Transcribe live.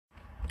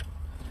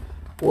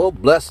Well,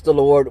 bless the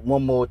Lord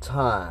one more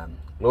time.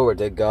 Glory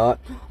to God.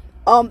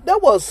 There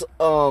was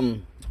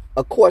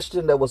a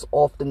question that was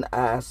often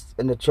asked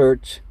in the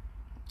church.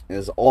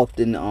 Is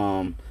often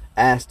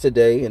asked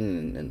today,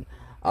 and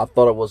I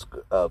thought it was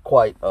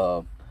quite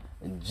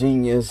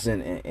genius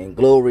and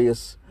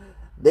glorious.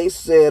 They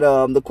said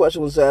the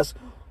question was asked,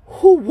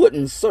 who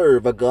wouldn't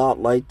serve a God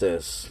like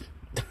this?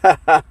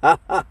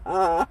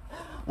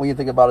 When you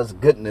think about his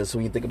goodness,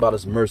 when you think about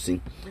his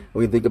mercy,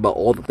 when you think about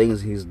all the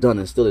things he's done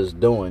and still is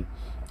doing,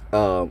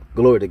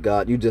 glory to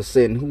God, you just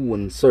saying who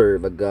wouldn't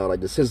serve a God like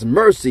this? His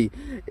mercy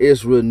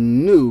is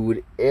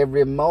renewed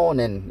every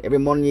morning. Every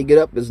morning you get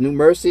up, there's new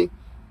mercy.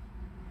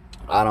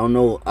 I don't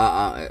know.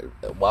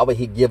 Why would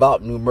he give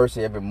out new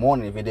mercy every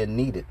morning if he didn't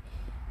need it?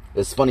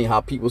 It's funny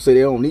how people say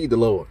they don't need the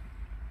Lord.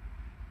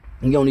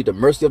 You don't need the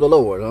mercy of the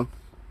Lord, huh?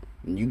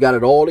 You got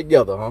it all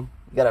together, huh?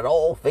 You got it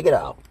all figured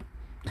out.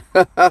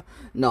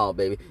 No,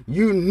 baby.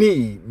 You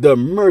need the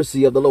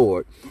mercy of the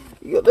Lord.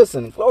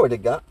 Listen, glory to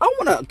God. I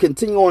want to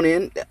continue on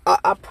in.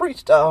 I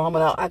preached,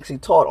 I actually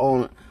taught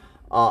on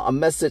a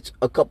message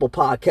a couple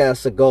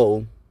podcasts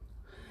ago.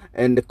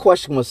 And the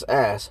question was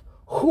asked,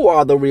 who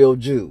are the real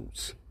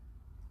Jews?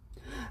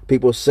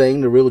 People are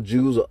saying the real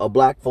Jews are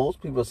black folks.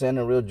 People are saying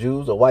the real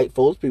Jews are white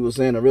folks. People are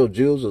saying the real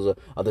Jews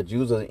are the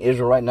Jews in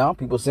Israel right now.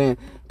 People saying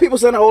a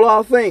whole lot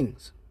of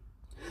things.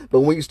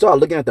 But when you start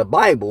looking at the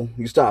Bible,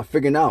 you start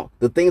figuring out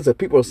the things that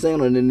people are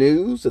saying on the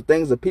news, the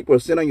things that people are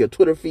saying on your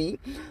Twitter feed,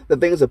 the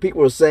things that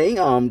people are saying,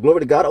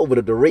 glory to God,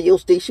 over the radio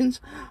stations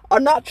are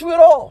not true at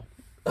all.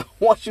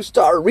 Once you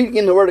start reading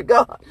in the Word of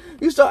God,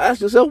 you start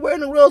asking yourself, where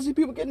in the world are these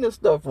people getting this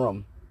stuff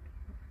from?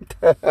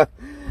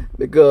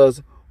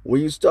 Because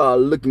when you start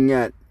looking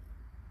at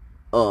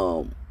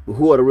who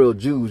are the real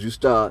Jews, you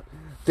start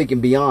thinking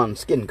beyond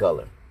skin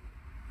color.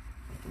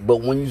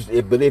 But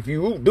if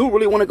you do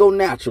really want to go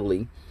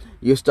naturally,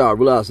 you start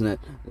realizing that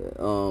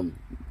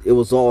it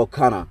was all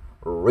kind of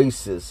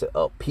racist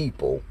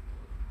people.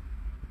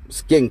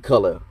 Skin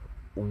color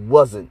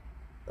wasn't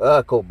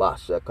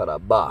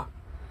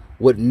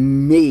what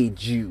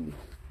made you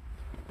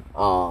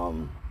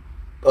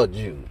a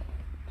Jew.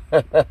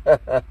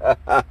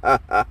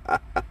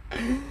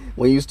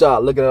 When you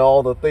start looking at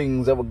all the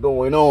things that were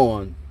going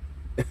on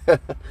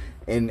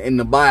in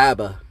the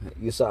Bible,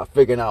 you start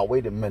figuring out,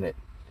 wait a minute,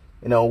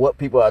 what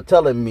people are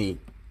telling me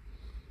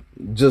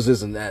just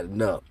isn't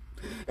adding up.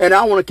 And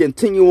I want to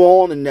continue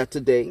on in that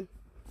today.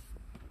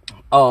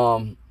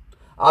 I'll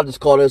just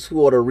call this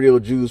Who Are the Real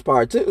Jews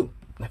Part 2.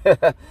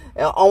 And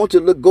I want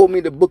you to go with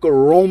me to the book of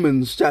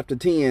Romans chapter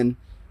 10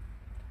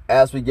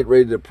 as we get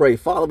ready to pray.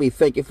 Father, we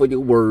thank you for your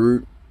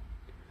word.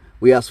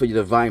 We ask for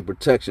your divine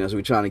protection as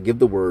we're trying to give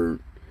the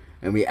word.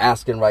 And we're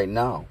asking right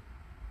now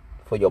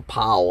for your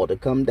power to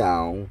come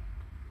down.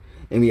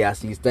 And we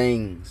ask these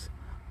things,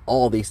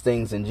 all these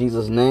things in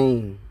Jesus'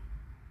 name.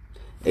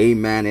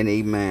 Amen and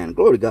amen.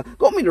 Glory to God.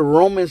 Go with me to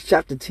Romans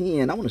chapter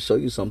 10. I want to show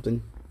you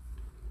something.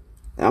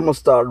 And I'm going to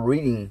start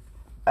reading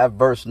at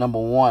verse number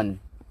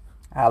 1.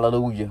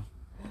 Hallelujah.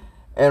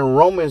 In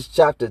Romans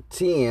chapter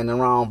 10,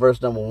 around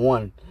verse number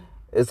 1,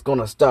 it's going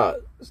to start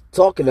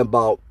talking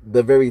about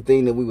the very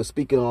thing that we were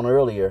speaking on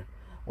earlier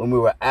when we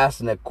were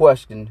asking that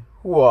question,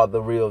 who are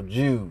the real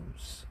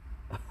Jews?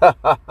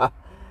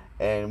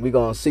 And we're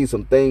going to see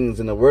some things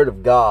in the Word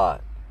of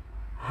God,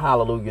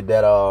 hallelujah,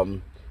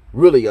 that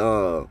really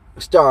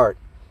start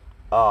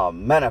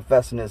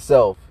manifesting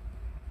itself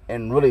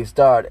and really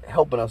start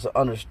helping us to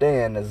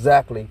understand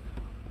exactly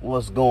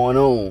what's going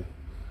on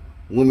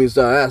when we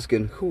start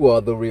asking, who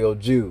are the real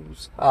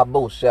Jews? When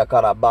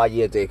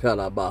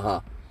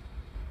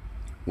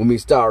we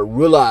start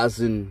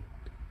realizing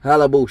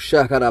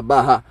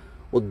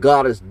what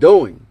God is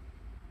doing,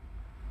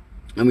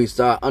 and we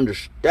start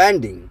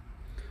understanding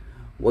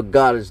what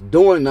God is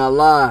doing in our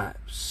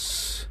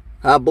lives,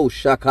 you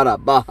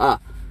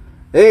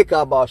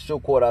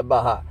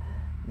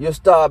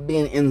start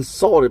being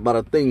insulted by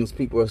the things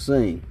people are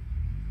saying.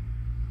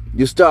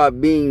 You start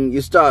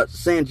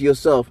saying to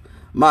yourself,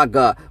 my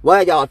God,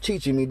 why are y'all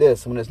teaching me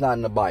this when it's not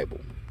in the Bible?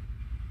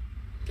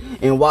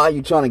 And why are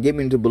you trying to get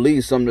me to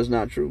believe something that's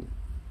not true?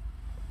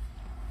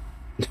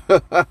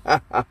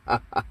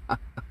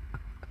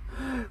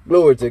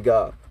 Glory to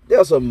God.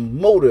 There's a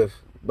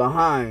motive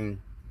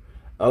behind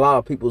a lot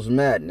of people's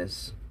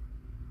madness.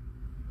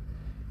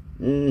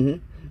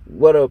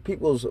 Whether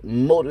people's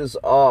motives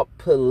are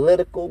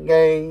political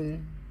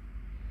gain,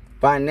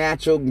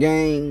 financial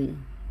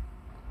gain,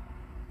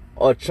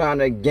 or trying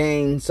to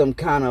gain some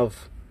kind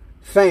of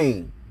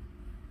fame.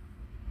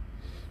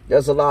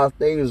 There's a lot of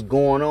things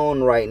going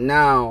on right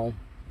now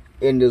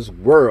in this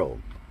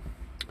world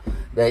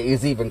that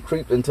is even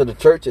creeped into the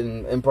church,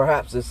 and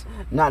perhaps it's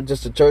not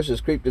just the church,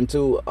 it's creeped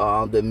into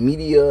the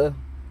media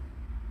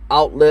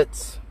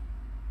outlets.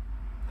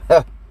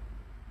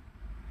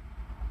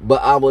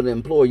 But I would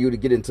implore you to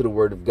get into the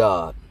Word of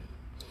God.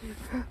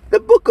 The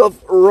book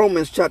of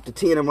Romans chapter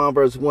 10 around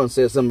verse 1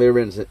 says something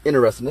very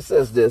interesting. It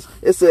says this.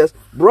 It says,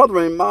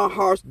 brethren, my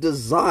heart's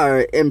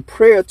desire and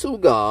prayer to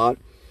God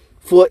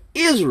for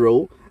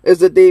Israel is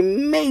that they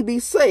may be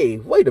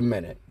saved. Wait a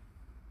minute.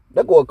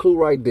 That go a clue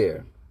right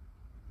there.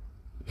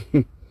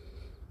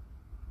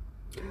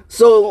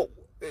 So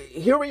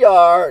here we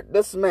are,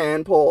 this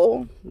man,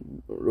 Paul,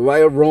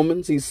 writer of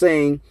Romans, he's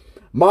saying,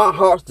 my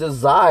heart's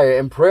desire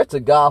and prayer to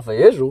God for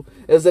Israel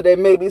is that they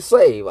may be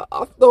saved.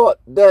 I thought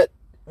that,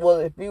 well,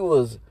 if you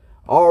was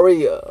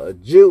already a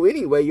Jew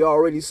anyway, you're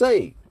already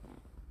saved.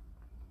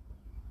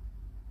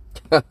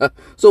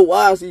 So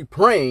why is he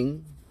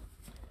praying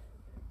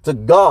to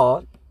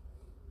God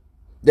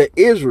that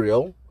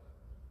Israel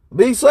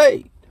be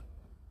saved?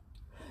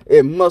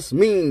 It must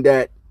mean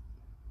that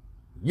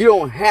you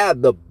don't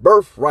have the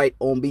birthright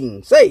on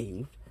being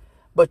saved,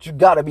 but you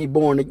got to be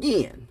born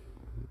again.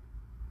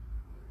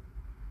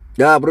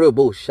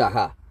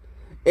 And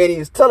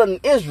he's telling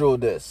Israel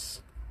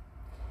this.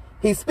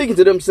 He's speaking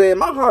to them saying,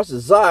 my heart's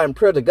desire and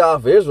prayer to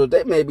God for Israel,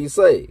 they may be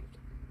saved.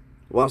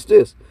 Watch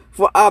this.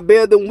 For I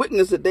bear them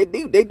witness that they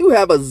do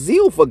have a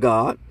zeal for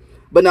God,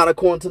 but not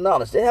according to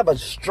knowledge. They have a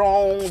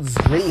strong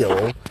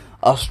zeal,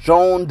 a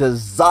strong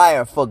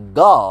desire for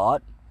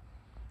God,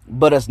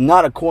 but it's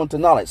not according to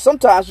knowledge.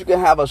 Sometimes you can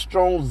have a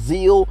strong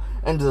zeal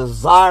and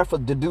desire to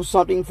do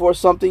something for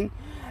something,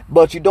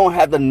 but you don't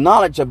have the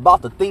knowledge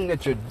about the thing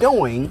that you're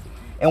doing.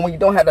 And when you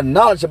don't have the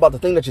knowledge about the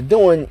thing that you're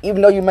doing,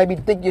 even though you maybe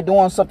think you're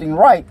doing something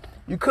right,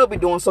 you could be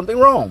doing something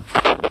wrong.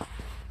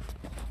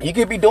 You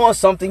could be doing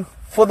something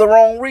for the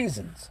wrong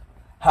reasons.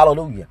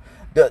 Hallelujah.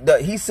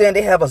 He's saying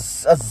they have a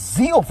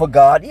zeal for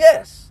God,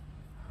 yes.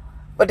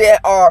 But they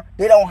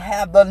don't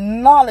have the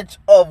knowledge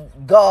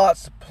of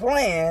God's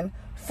plan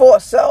for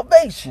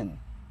salvation.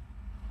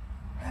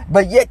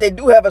 But yet they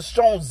do have a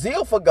strong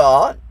zeal for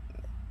God.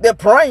 They're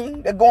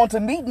praying, they're going to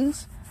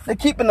meetings, they're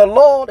keeping the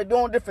law, they're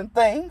doing different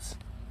things.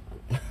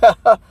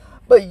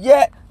 But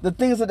yet the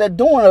things that they're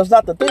doing is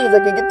not the things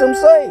that can get them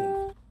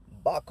saved.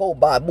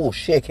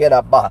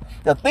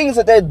 The things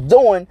that they're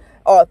doing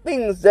are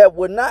things that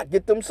will not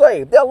get them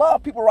saved. There are a lot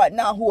of people right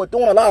now who are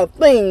doing a lot of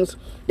things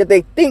that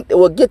they think that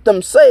will get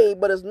them saved,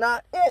 but it's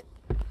not it.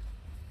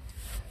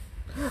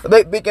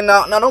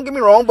 Now don't get me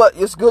wrong, but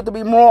it's good to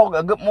be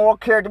a good moral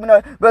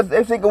character. But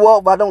they think, well,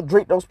 if I don't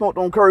drink, don't smoke,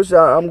 don't curse,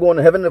 I'm going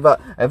to heaven.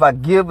 If I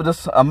give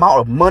this amount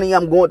of money,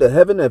 I'm going to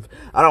heaven. If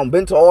I don't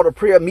been to all the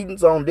prayer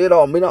meetings, went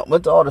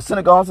to all the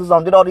synagogues,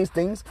 did all these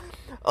things,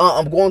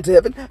 I'm going to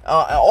heaven.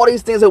 All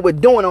these things that we're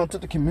doing, on to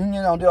the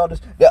communion, did all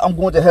this, I'm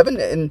going to heaven.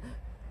 And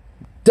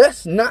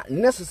that's not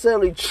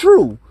necessarily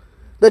true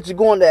that you're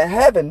going to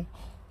heaven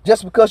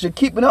just because you're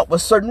keeping up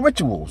with certain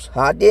rituals.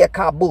 And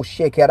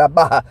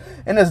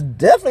it's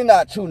definitely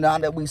not true now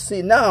that we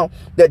see now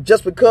that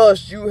just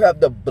because you have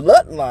the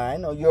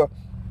bloodline or you're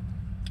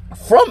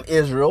from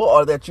Israel,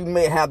 or that you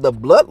may have the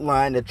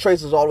bloodline that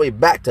traces all the way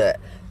back to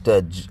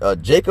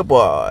Jacob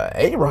or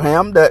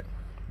Abraham, that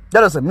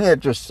doesn't mean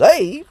that you're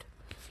saved.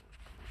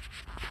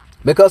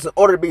 Because in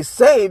order to be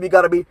saved, you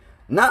got to be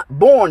not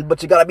born,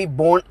 but you got to be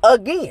born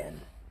again.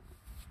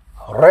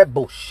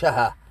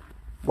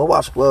 Well,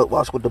 watch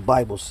what the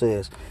Bible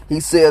says.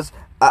 He says,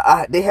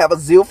 they have a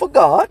zeal for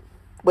God,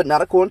 but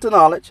not according to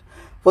knowledge.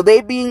 For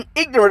they being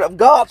ignorant of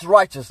God's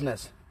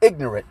righteousness.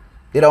 Ignorant.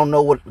 They don't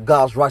know what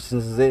God's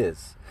righteousness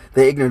is.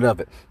 They're ignorant of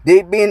it.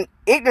 They being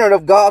ignorant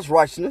of God's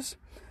righteousness,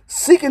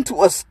 seeking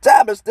to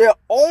establish their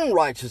own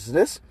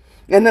righteousness,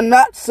 and then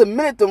not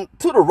submitted them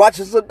to the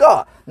righteousness of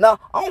God. Now,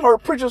 I don't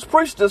heard preachers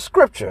preach the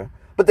scripture,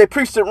 but they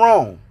preached it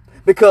wrong.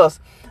 Because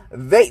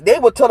they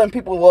were telling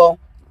people, well,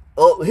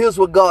 here's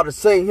what God is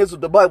saying. Here's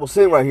what the Bible is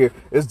saying right here.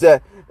 Is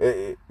that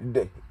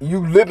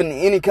you live in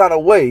any kind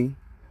of way,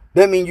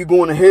 that means you're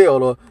going to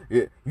hell. Or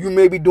you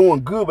may be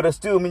doing good, but that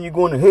still means you're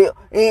going to hell.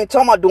 It ain't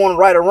talking about doing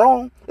right or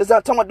wrong. It's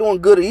not talking about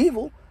doing good or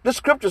evil. The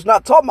scripture's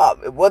not talking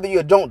about whether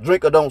you don't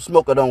drink or don't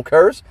smoke or don't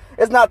curse.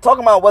 It's not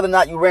talking about whether or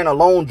not you ran a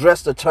lone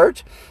dress to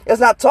church.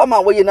 It's not talking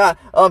about whether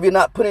you're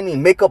not putting any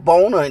makeup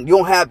on or you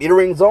don't have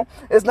earrings on.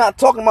 It's not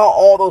talking about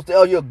all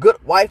those, you're a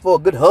good wife or a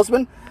good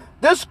husband.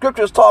 This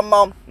scripture is talking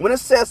about, when it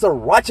says the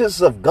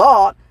righteousness of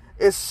God,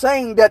 it's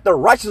saying that the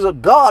righteousness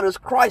of God is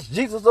Christ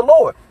Jesus the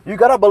Lord. You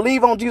got to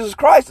believe on Jesus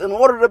Christ in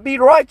order to be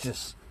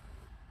righteous.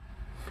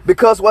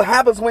 Because what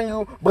happens when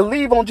you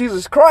believe on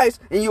Jesus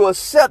Christ and you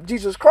accept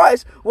Jesus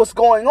Christ, what's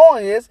going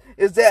on is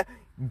that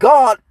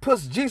God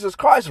puts Jesus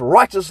Christ's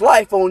righteous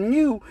life on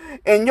you,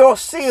 and your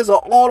sins are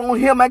all on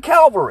him at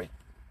Calvary.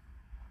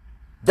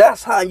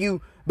 That's how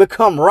you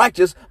become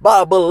righteous, by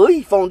a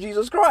belief on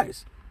Jesus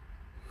Christ.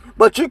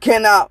 But you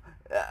cannot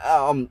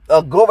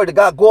glory to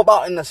God, go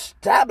about and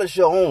establish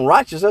your own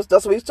righteousness.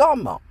 That's what he's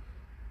talking about.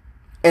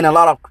 And a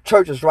lot of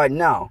churches right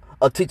now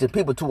are teaching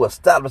people to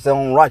establish their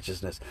own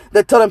righteousness.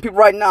 They're telling people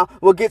right now,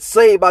 will get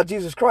saved by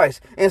Jesus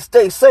Christ and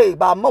stay saved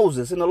by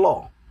Moses in the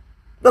law.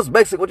 That's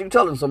basically what you're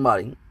telling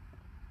somebody.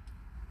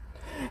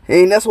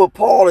 And that's what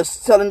Paul is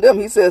telling them.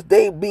 He says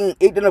they, being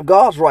ignorant of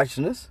God's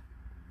righteousness,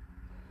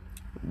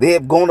 they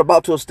have gone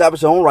about to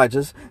establish their own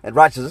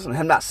righteousness and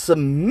have not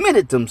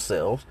submitted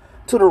themselves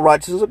to the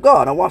righteousness of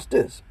God. Now watch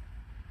this.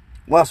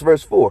 Watch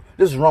verse 4.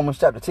 This is Romans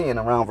chapter 10,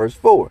 around verse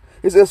 4.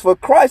 It says, for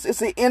Christ is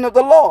the end of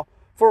the law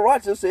for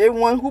righteousness to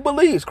everyone who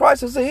believes.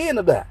 Christ is the end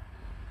of that.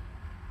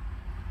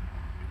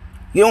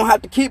 You don't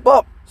have to keep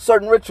up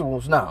certain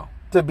rituals now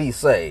to be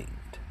saved.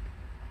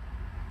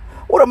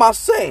 What am I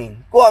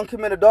saying? Go out and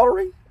commit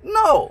adultery?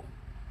 No.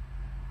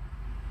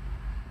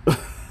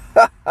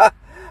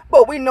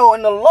 But we know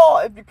in the law,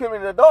 if you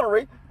commit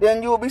adultery,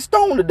 then you will be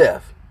stoned to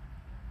death.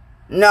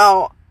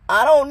 Now,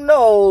 I don't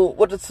know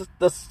what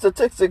the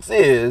statistics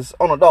is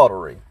on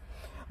adultery,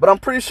 but I'm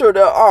pretty sure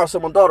there are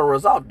some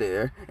adulterers out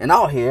there and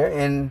out here,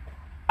 and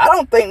I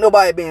don't think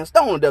nobody being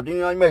stoned to death. You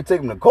know, you may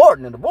take them to court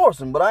and divorce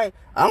them, but I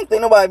don't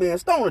think nobody being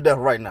stoned to death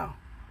right now.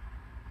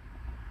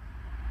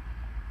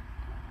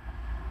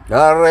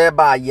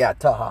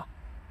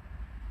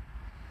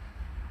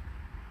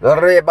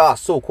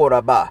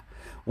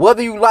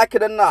 Whether you like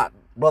it or not,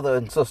 brother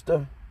and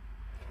sister,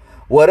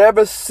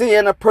 whatever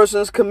sin a person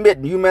is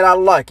committing, you may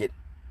not like it,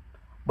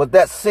 but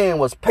that sin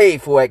was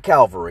paid for at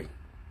Calvary.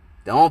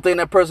 The only thing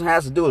that person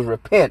has to do is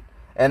repent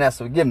and ask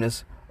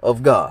forgiveness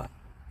of God.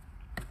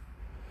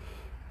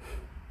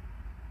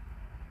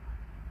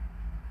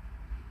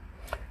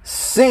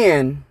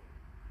 Sin,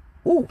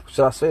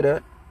 should I say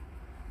that?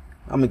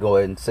 Let me go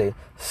ahead and say it.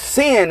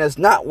 Sin is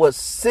not what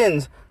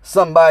sends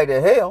somebody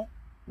to hell,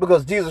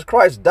 because Jesus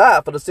Christ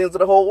died for the sins of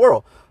the whole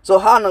world. So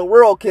how in the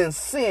world can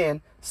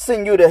sin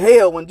send you to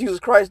hell when Jesus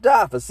Christ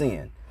died for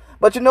sin?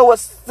 But you know what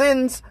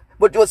sends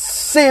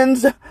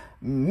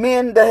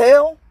men to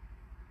hell?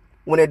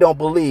 When they don't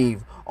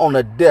believe on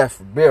the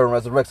death, burial, and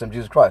resurrection of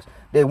Jesus Christ.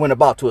 They went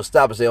about to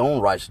establish their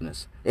own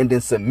righteousness and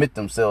then submit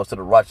themselves to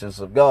the righteousness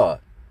of God.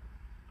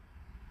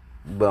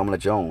 But I'm going to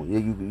let you on.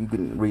 You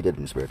can read it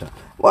in the spare time.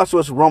 Watch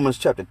what Romans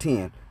chapter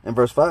 10 and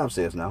verse 5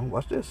 says now.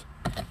 Watch this.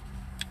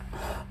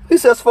 He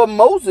says, for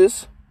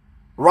Moses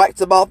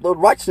writes about the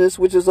righteousness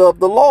which is of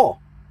the law.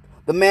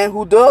 The man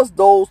who does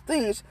those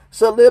things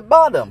shall live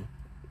by them.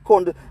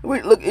 According to,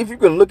 look, if you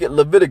can look at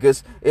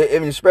Leviticus,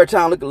 in your spare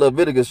time, look at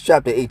Leviticus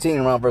chapter 18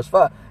 around verse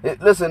 5.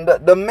 Listen,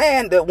 the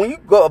man that when you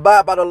go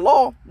abide by the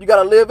law, you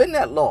got to live in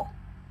that law.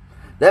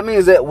 That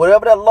means that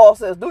whatever that law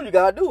says do, you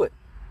got to do it.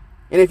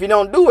 And if you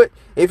don't do it,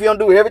 if you don't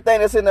do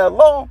everything that's in that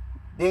law,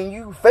 then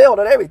you failed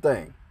at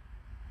everything.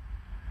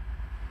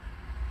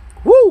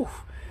 Woo!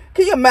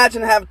 Can you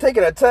imagine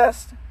taking a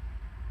test?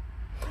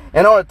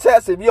 And on a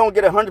test, if you don't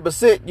get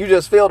 100%, you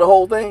just fail the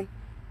whole thing?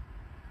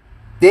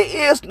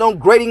 There is no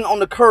grading on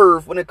the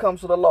curve when it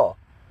comes to the law.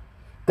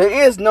 There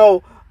is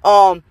no,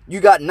 you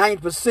got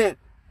 90%,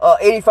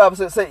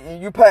 85% say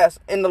you pass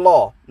in the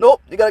law.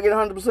 Nope, you got to get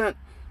 100%.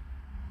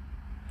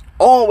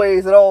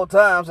 Always at all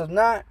times. If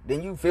not,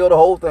 then you fail the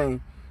whole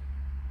thing.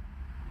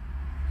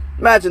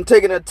 Imagine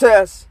taking a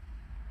test,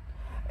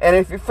 and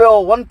if you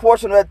fail one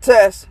portion of that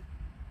test,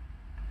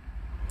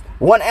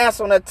 one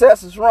answer on that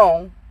test is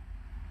wrong,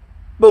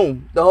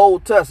 boom, the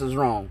whole test is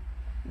wrong.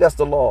 That's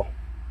the law.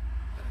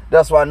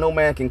 That's why no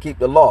man can keep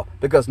the law,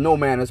 because no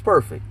man is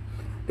perfect.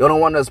 The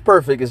only one that's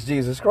perfect is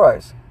Jesus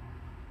Christ.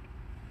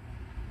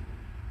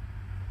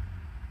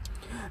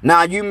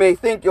 Now, you may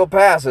think your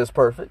pastor is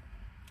perfect.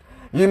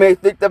 You may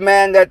think the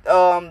man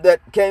that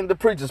came to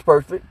preach is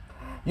perfect.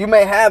 You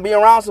may be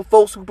around some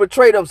folks who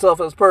portray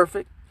themselves as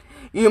perfect.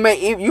 You may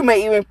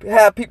even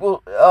have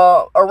people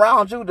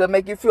around you that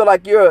make you feel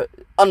like you're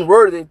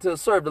unworthy to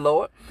serve the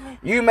Lord.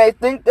 You may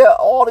think that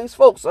all these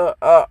folks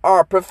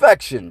are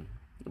perfection,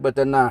 but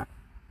they're not.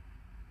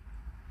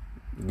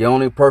 The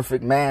only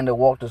perfect man that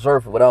walked this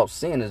earth without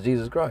sin is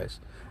Jesus Christ.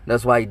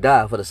 That's why he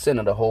died for the sin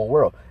of the whole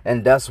world.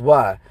 And that's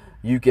why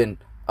you can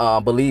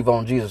believe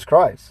on Jesus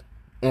Christ.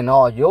 And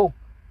all your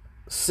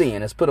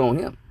sin is put on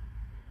him.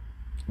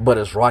 But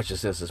his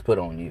righteousness is put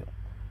on you.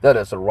 That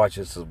is the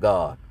righteousness of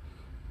God.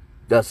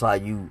 That's how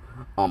you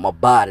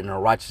abide in the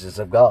righteousness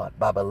of God,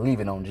 by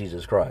believing on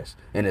Jesus Christ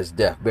and his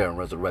death, burial, and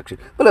resurrection.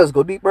 But let's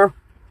go deeper.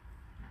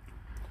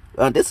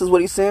 This is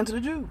what he's saying to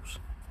the Jews.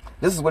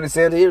 This is what he's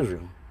saying to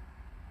Israel.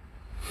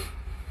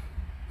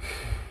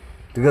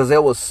 Because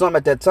there was some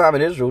at that time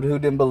in Israel who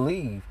didn't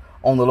believe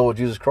on the Lord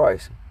Jesus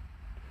Christ.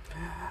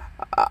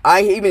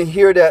 I even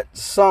hear that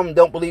some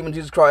don't believe in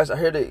Jesus Christ. I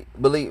hear they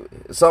believe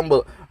some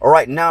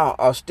right now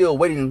are still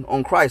waiting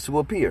on Christ to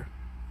appear.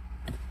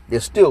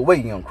 They're still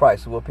waiting on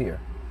Christ to appear.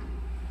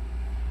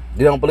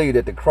 They don't believe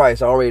that the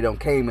Christ already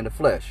came in the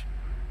flesh,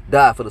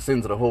 died for the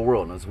sins of the whole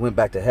world, and went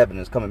back to heaven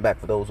and is coming back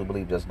for those who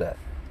believe just that.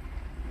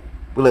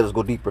 But let us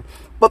go deeper.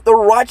 But the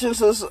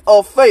righteousness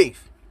of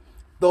faith.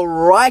 The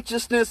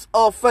righteousness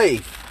of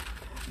faith.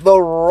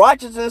 The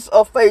righteousness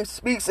of faith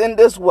speaks in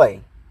this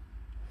way.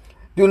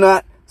 Do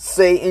not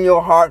say in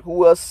your heart, who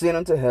will ascend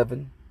into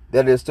heaven,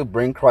 that is to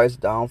bring Christ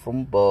down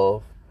from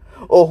above,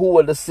 or who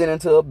will descend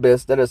into the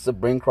abyss, that is to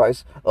bring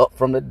Christ up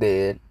from the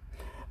dead.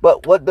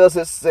 But what does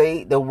it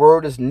say? The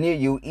word is near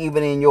you,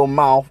 even in your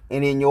mouth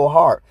and in your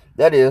heart.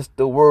 That is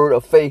the word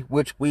of faith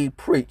which we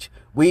preach.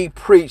 We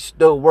preach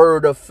the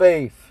word of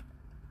faith.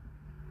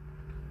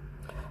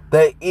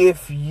 That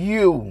if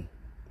you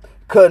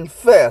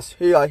confess,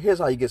 here's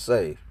how you get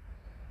saved.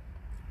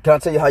 Can I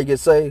tell you how you get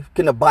saved?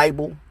 Can the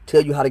Bible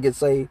tell you how to get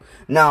saved?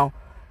 Now,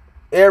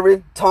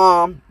 every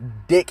Tom,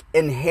 Dick,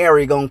 and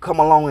Harry gonna come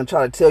along and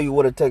try to tell you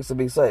what it takes to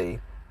be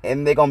saved.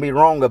 And they're gonna be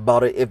wrong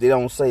about it if they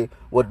don't say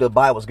what the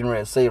Bible's getting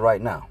ready to say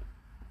right now.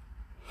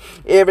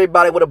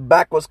 Everybody with a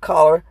backwards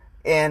collar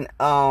and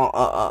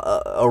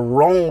a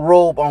wrong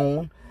robe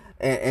on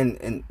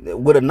and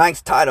with a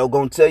nice title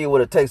gonna tell you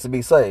what it takes to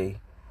be saved.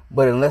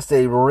 But unless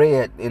they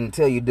read and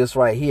tell you this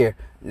right here,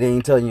 they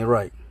ain't telling you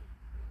right.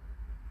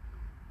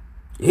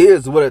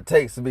 Here's what it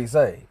takes to be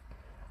saved,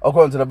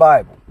 according to the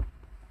Bible.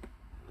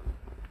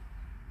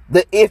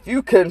 That if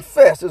you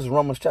confess, this is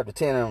Romans chapter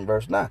 10 and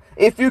verse 9.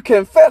 If you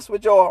confess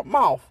with your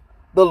mouth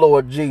the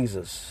Lord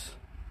Jesus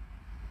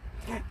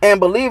and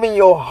believe in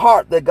your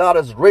heart that God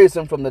has raised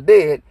him from the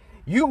dead,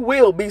 you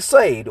will be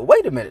saved.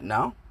 Wait a minute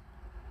now.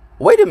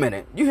 Wait a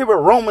minute. You hear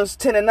what Romans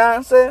 10 and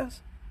 9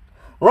 says?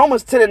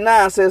 Romans 10 and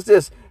 9 says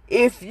this.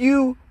 If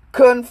you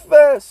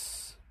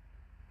confess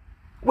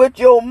with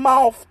your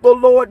mouth the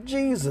Lord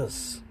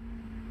Jesus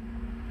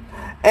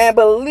and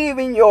believe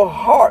in your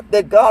heart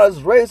that God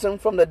has raised him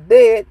from the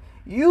dead,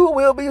 you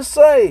will be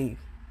saved.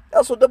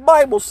 That's what the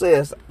Bible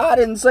says. I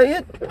didn't say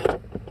it.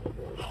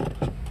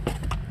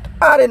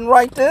 I didn't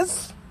write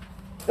this.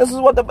 This is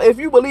what if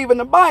you believe in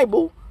the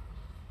Bible,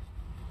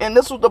 and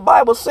this is what the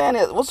Bible's saying,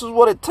 this is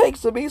what it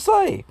takes to be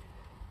saved.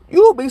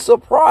 You'll be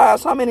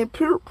surprised how many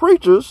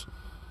preachers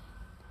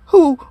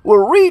who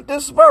will read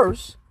this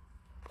verse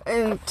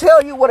and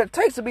tell you what it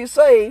takes to be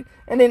saved,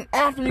 and then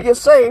after you get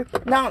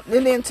saved, now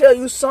and then tell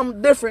you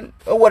something different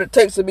of what it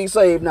takes to be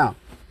saved now.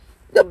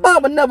 The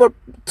Bible never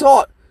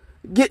taught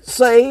get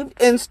saved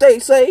and stay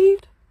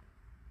saved.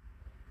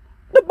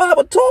 The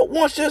Bible taught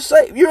once you're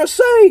saved, you're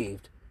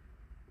saved.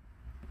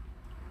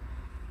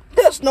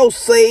 There's no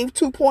save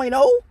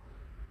 2.0.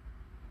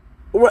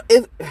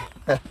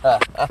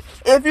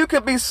 If you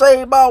could be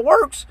saved by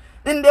works,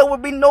 then there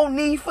would be no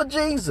need for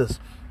Jesus.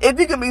 If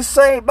you can be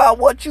saved by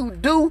what you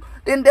do,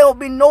 then there will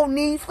be no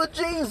need for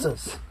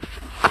Jesus.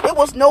 There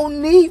was no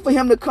need for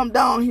him to come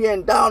down here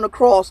and die on the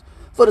cross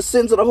for the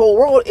sins of the whole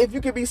world. If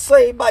you can be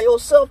saved by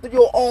yourself through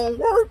your own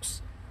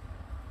works,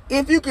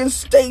 if you can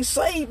stay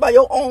saved by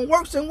your own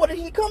works, then what did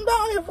he come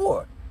down here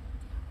for?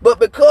 But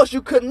because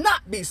you could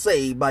not be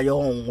saved by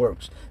your own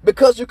works,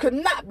 because you could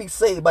not be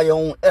saved by your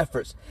own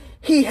efforts,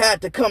 he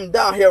had to come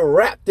down here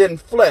wrapped in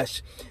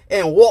flesh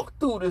and walk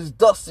through these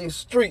dusty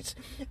streets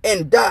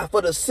and die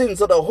for the sins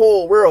of the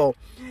whole world.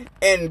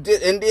 And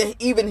then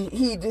even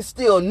he just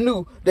still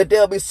knew that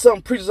there'll be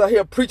some preachers out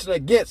here preaching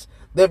against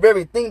the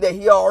very thing that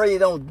he already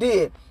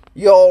did.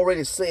 You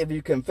already saved if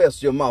you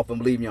confess your mouth and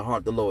believe in your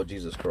heart the Lord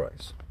Jesus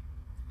Christ.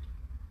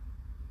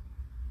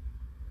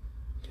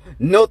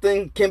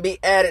 Nothing can be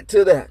added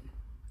to that.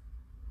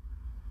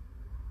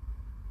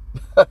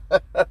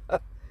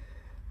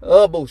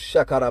 Abu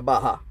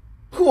Shakarabaha.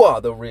 Who are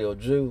the real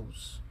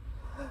Jews?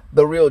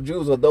 The real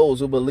Jews are those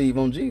who believe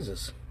on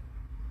Jesus.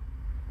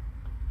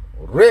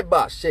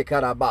 Reba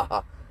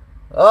Shekarabaha.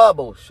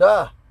 Abu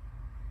Shah.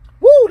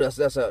 Woo,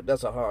 that's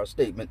a hard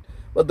statement.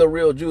 But the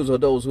real Jews are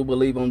those who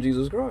believe on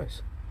Jesus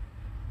Christ.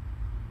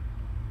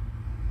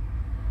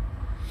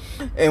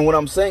 And what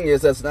I'm saying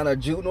is that's not a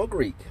Jew nor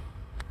Greek,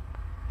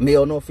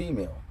 male nor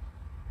female,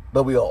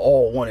 but we are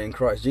all one in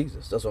Christ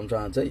Jesus. That's what I'm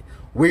trying to tell you.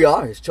 We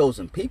are his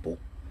chosen people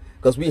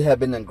because we have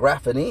been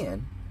engrafted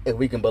in if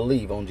we can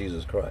believe on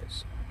Jesus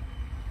Christ.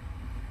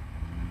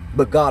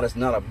 But God has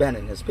not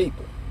abandoned his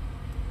people.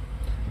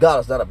 God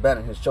has not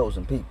abandoned his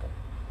chosen people.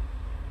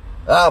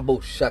 Abu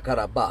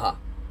Shakarabaha.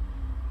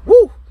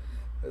 Woo!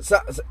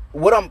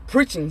 What I'm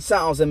preaching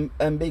sounds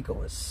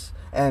ambiguous.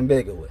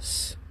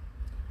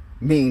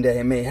 Meaning that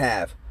it may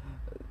have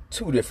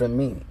two different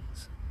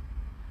meanings.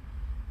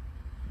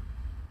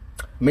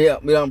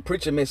 I'm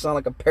preaching may sound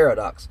like a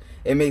paradox.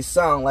 It may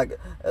sound like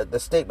the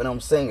statement I'm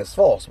saying is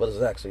false, but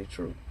it's actually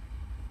true.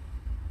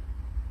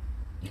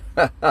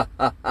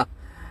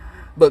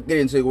 But get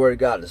into the Word of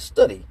God to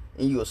study,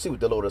 and you will see what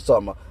the Lord is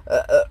talking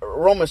about.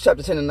 Romans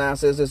chapter 10 and 9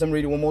 says this. I'm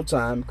reading one more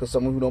time because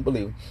someone who don't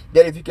believe.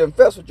 That if you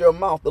confess with your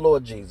mouth the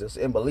Lord Jesus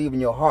and believe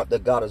in your heart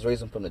that God has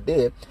raised him from the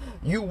dead,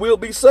 you will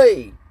be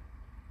saved.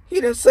 He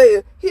didn't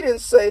say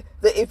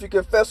that if you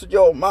confess with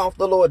your mouth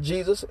the Lord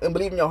Jesus and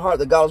believe in your heart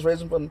that God has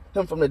raised him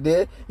from the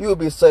dead, you will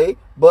be saved.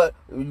 But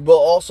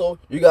also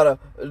you gotta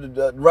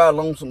ride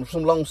along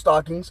some long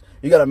stockings.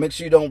 You gotta make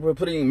sure you don't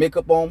put any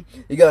makeup on.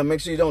 You gotta make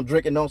sure you don't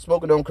drink and don't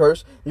smoke and don't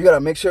curse. You gotta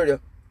make sure that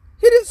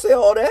he didn't say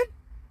all that.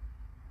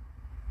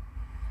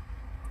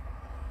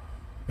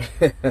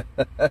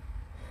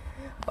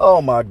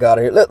 Oh my God!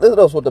 Here,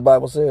 let's what the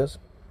Bible says.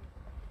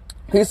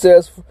 He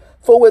says,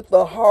 "For with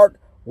the heart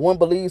one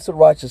believes to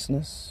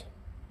righteousness,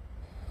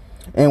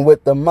 and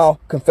with the mouth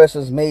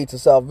confession is made to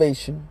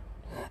salvation."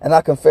 And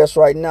I confess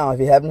right now, if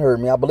you haven't heard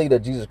me, I believe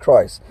that Jesus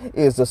Christ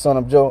is the Son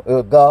of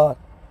God,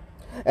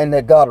 and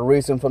that God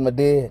raised him from the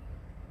dead.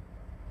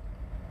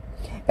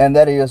 And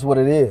that is what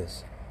it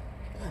is.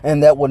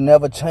 And that will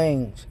never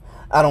change.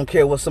 I don't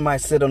care what somebody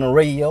said on the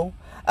radio.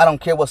 I don't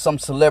care what some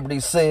celebrity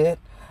said.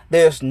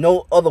 There's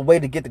no other way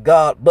to get to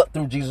God but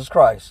through Jesus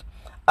Christ.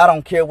 I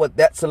don't care what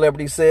that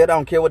celebrity said. I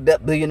don't care what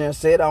that billionaire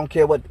said. I don't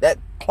care what that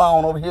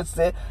clown over here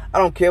said. I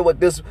don't care what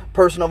this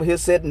person over here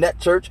said in that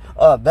church,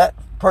 that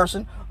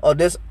person, or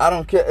this. I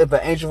don't care if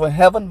an angel from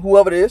heaven,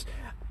 whoever it is.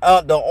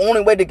 The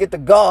only way to get to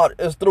God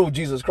is through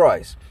Jesus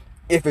Christ.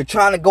 If you're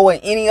trying to go in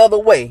any other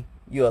way,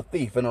 you're a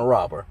thief and a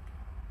robber.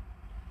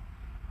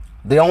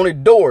 The only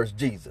door is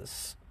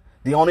Jesus.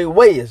 The only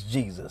way is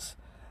Jesus.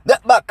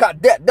 Let me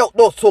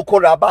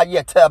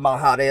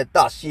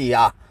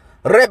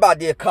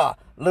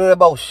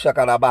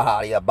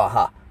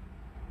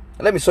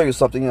show you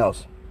something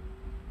else.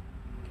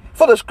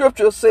 For the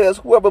scripture says,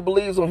 whoever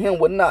believes on him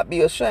will not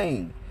be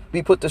ashamed,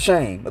 be put to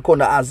shame,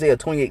 according to Isaiah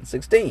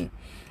 28:16.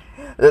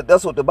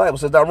 That's what the Bible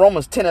says. Now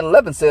Romans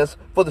 10:11 says,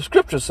 for the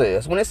scripture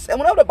says.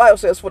 Whenever the Bible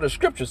says, for the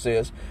scripture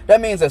says,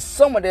 that means that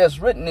somewhere there's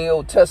written in the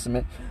Old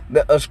Testament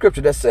a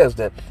scripture that says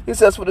that. He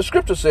says, for the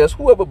scripture says,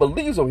 whoever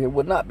believes on him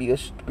would not be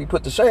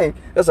put to shame.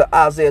 That's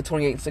Isaiah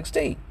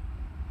 28:16.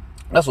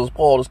 That's what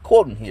Paul is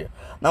quoting here.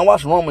 Now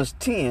watch Romans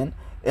 10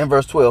 and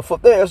verse 12. For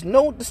there is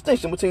no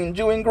distinction between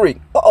Jew and Greek.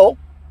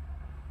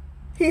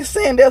 He's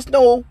saying there's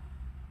no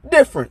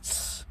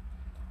difference.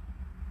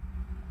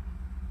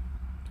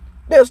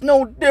 There's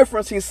no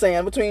difference, he's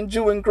saying, between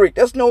Jew and Greek.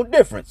 There's no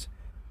difference.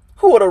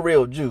 Who are the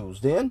real Jews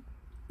then?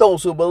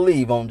 Those who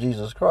believe on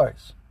Jesus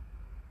Christ.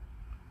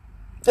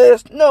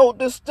 There's no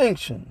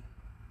distinction.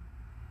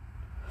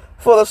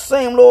 For the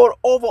same Lord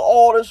over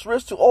all is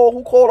rich to all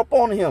who call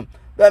upon him.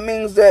 That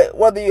means that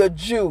whether you're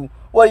Jew,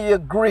 whether you're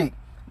Greek,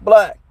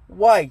 black,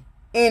 white,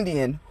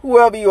 Indian,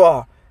 whoever you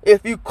are,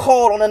 if you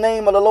call on the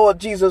name of the Lord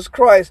Jesus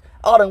Christ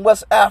out in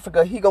West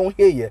Africa, he gonna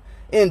hear you.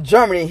 In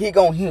Germany, he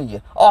gonna hear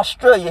you.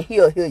 Australia,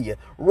 he'll hear you.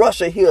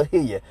 Russia, he'll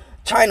hear you.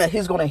 China,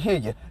 he's gonna hear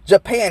you.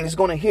 Japan, he's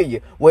gonna hear you.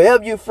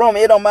 Wherever you're from,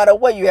 it don't matter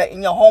where you at,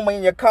 in your home or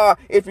in your car.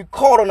 If you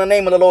call on the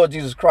name of the Lord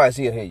Jesus Christ,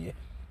 he'll hear you.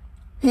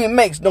 He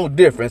makes no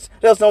difference.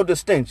 There's no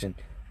distinction.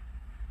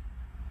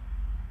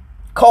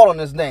 Call on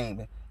his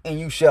name, and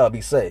you shall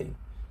be saved.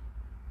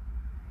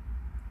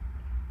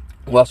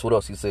 Watch what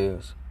else he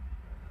says.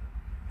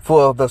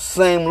 For the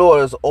same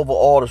Lord is over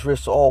all, is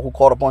rich to all who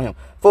call upon him.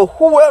 For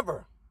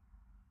whoever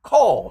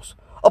calls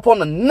upon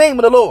the name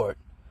of the Lord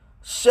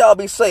shall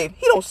be saved.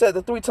 He don't said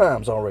it 3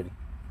 times already.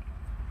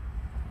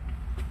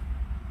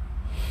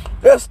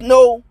 There's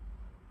no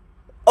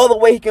other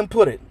way he can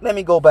put it. Let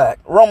me go back.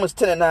 Romans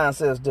 10:9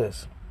 says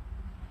this.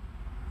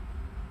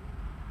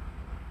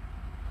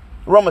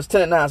 Romans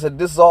 10:9 said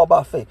this is all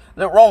by faith.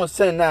 Then Romans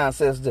 10:9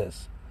 says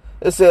this.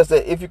 It says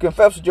that if you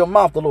confess with your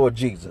mouth the Lord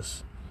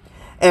Jesus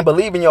and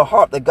believe in your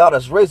heart that God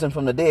has raised him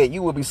from the dead,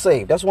 you will be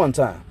saved. That's 1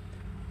 time.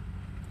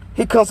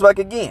 He comes back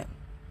again.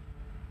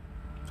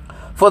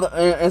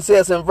 And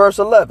says in verse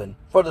 11,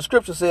 for the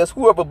scripture says,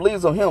 whoever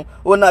believes on him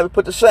will not be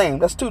put to shame.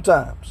 That's 2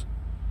 times.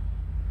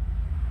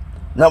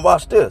 Now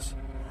watch this.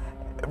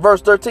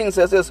 Verse 13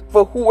 says this,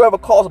 for whoever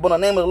calls upon the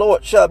name of the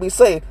Lord shall be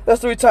saved.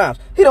 That's 3 times.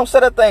 He don't say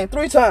that thing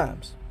 3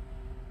 times.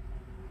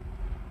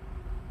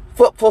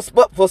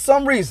 For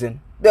some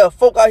reason, there are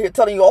folk out here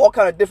telling you all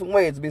kind of different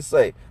ways to be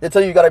saved. They're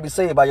telling you got to be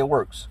saved by your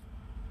works.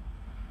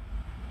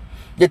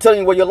 They're telling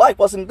you, well, your life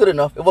wasn't good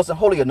enough. It wasn't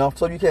holy enough,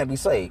 so you can't be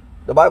saved.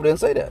 The Bible didn't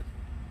say that.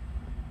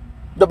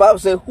 The Bible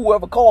said,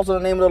 whoever calls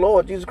on the name of the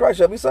Lord Jesus Christ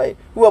shall be saved.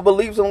 Whoever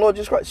believes in the Lord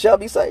Jesus Christ shall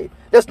be saved.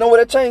 There's no way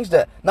to change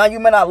that. Now, you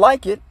may not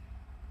like it.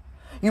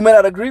 You may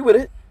not agree with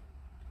it.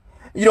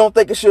 You don't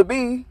think it should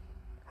be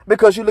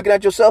because you're looking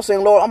at yourself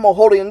saying, Lord, I'm more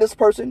holy than this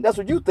person. That's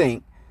what you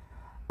think.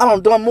 I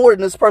don't done more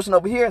than this person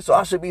over here, so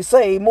I should be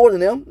saved more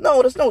than them.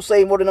 No, there's no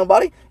saved more than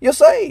nobody. You're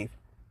saved.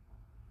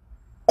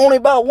 Only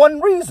by one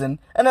reason,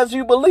 and as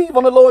you believe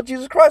on the Lord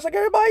Jesus Christ like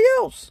everybody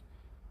else.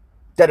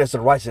 That is the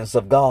righteousness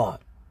of God.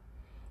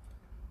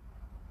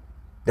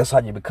 That's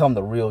how you become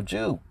the real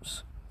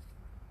Jews.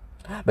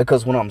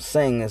 Because what I'm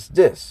saying is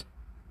this,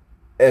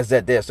 is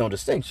that there's no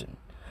distinction.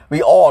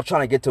 We all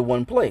trying to get to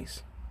one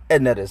place,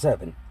 and that is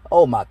heaven.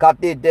 Oh my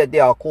God,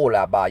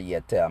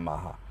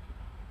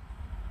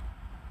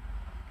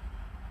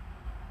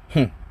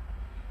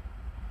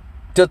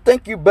 To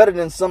think you better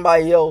than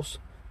somebody else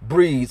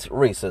breeds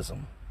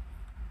racism.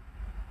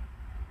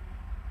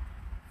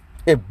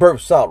 It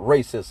bursts out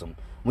racism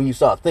when you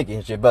start thinking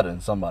that you're better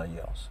than somebody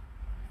else.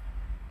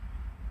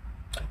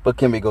 But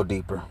can we go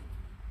deeper?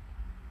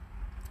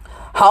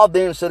 How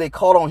then shall they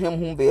call on him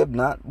whom they have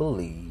not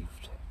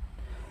believed?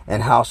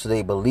 And how shall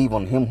they believe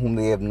on him whom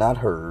they have not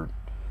heard?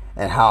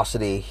 And how shall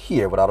they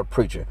hear without a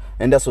preacher?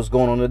 And that's what's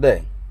going on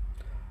today.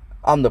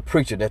 I'm the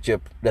preacher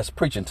that's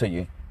preaching to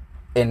you.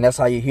 And that's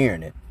how you're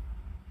hearing it.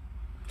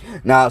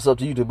 Now it's up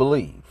to you to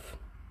believe.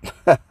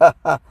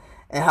 And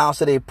how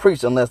shall they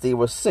preach unless they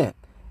were sent?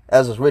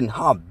 As is written,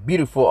 how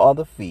beautiful are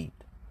the feet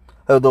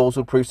of those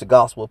who preach the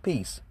gospel of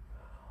peace,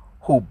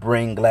 who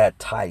bring glad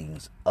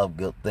tidings of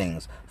good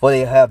things. For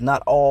they have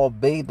not all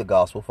obeyed the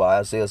gospel. For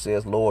Isaiah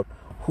says, Lord,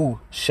 who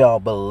shall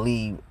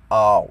believe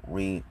our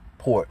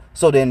report?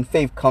 So then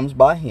faith comes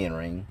by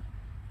hearing,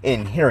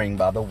 and hearing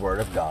by the word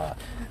of God.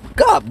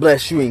 God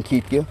bless you and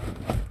keep you.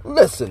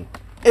 Listen,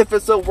 if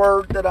it's a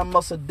word that I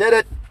must have did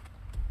it,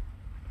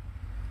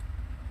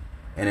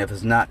 And if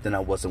it's not, then I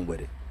wasn't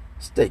with it.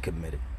 Stay committed.